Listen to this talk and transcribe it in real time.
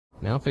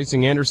Now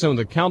facing Anderson with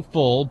a count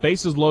full,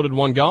 bases loaded,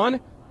 one gone,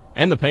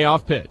 and the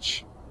payoff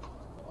pitch.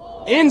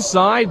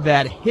 Inside,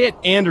 that hit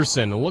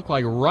Anderson. It looked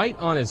like right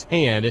on his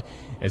hand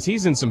as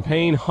he's in some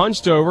pain,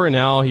 hunched over, and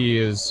now he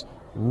is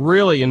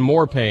really in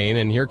more pain.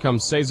 And here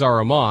comes Cesar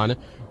Roman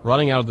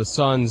running out of the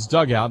Suns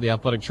dugout. The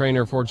athletic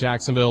trainer for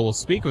Jacksonville will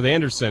speak with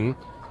Anderson.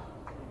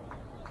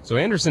 So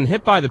Anderson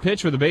hit by the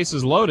pitch with the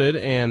bases loaded,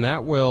 and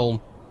that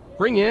will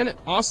bring in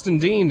Austin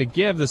Dean to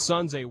give the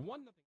Suns a 1-0.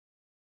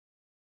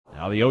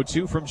 Now the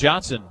 0-2 from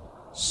Johnson.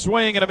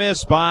 Swing and a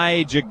miss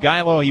by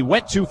Jagielo. He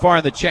went too far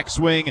in the check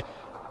swing.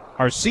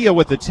 Arcia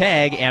with the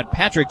tag, and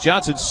Patrick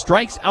Johnson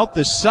strikes out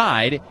the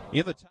side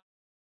in the top.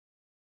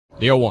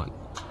 The 0-1.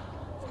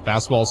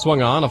 Fastball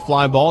swung on, a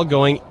fly ball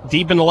going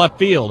deep into left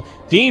field.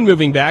 Dean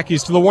moving back,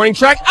 he's to the warning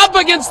track, up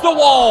against the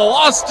wall.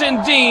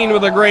 Austin Dean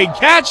with a great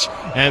catch,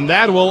 and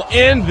that will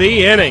end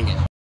the inning.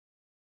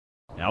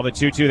 Now the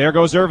 2-2, there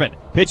goes Irvin.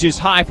 Pitches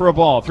high for a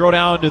ball, throw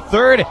down to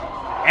third,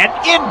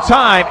 and in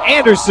time,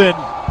 Anderson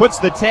puts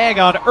the tag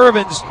on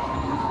Irvin's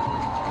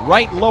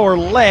right lower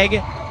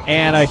leg,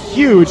 and a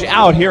huge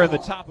out here in the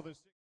top of the.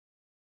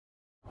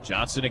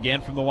 Johnson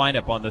again from the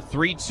windup on the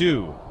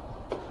 3-2.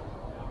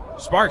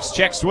 Sparks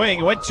check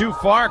swing, went too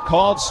far,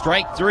 called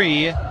strike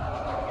three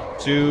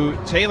to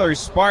Taylor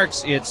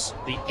Sparks. It's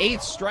the 8th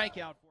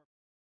strikeout.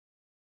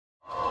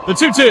 The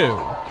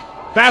 2-2.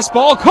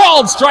 Fastball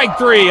called strike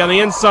three on the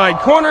inside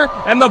corner,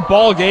 and the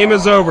ball game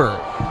is over.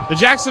 The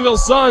Jacksonville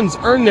Suns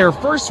earned their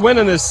first win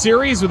in this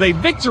series with a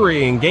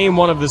victory in Game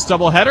 1 of this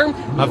doubleheader.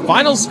 A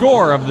final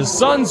score of the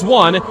Suns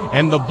 1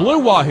 and the Blue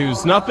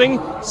Wahoos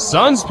 0.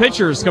 Suns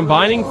pitchers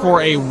combining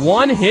for a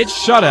one-hit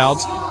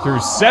shutout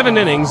through 7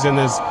 innings in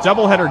this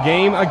doubleheader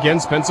game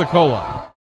against Pensacola.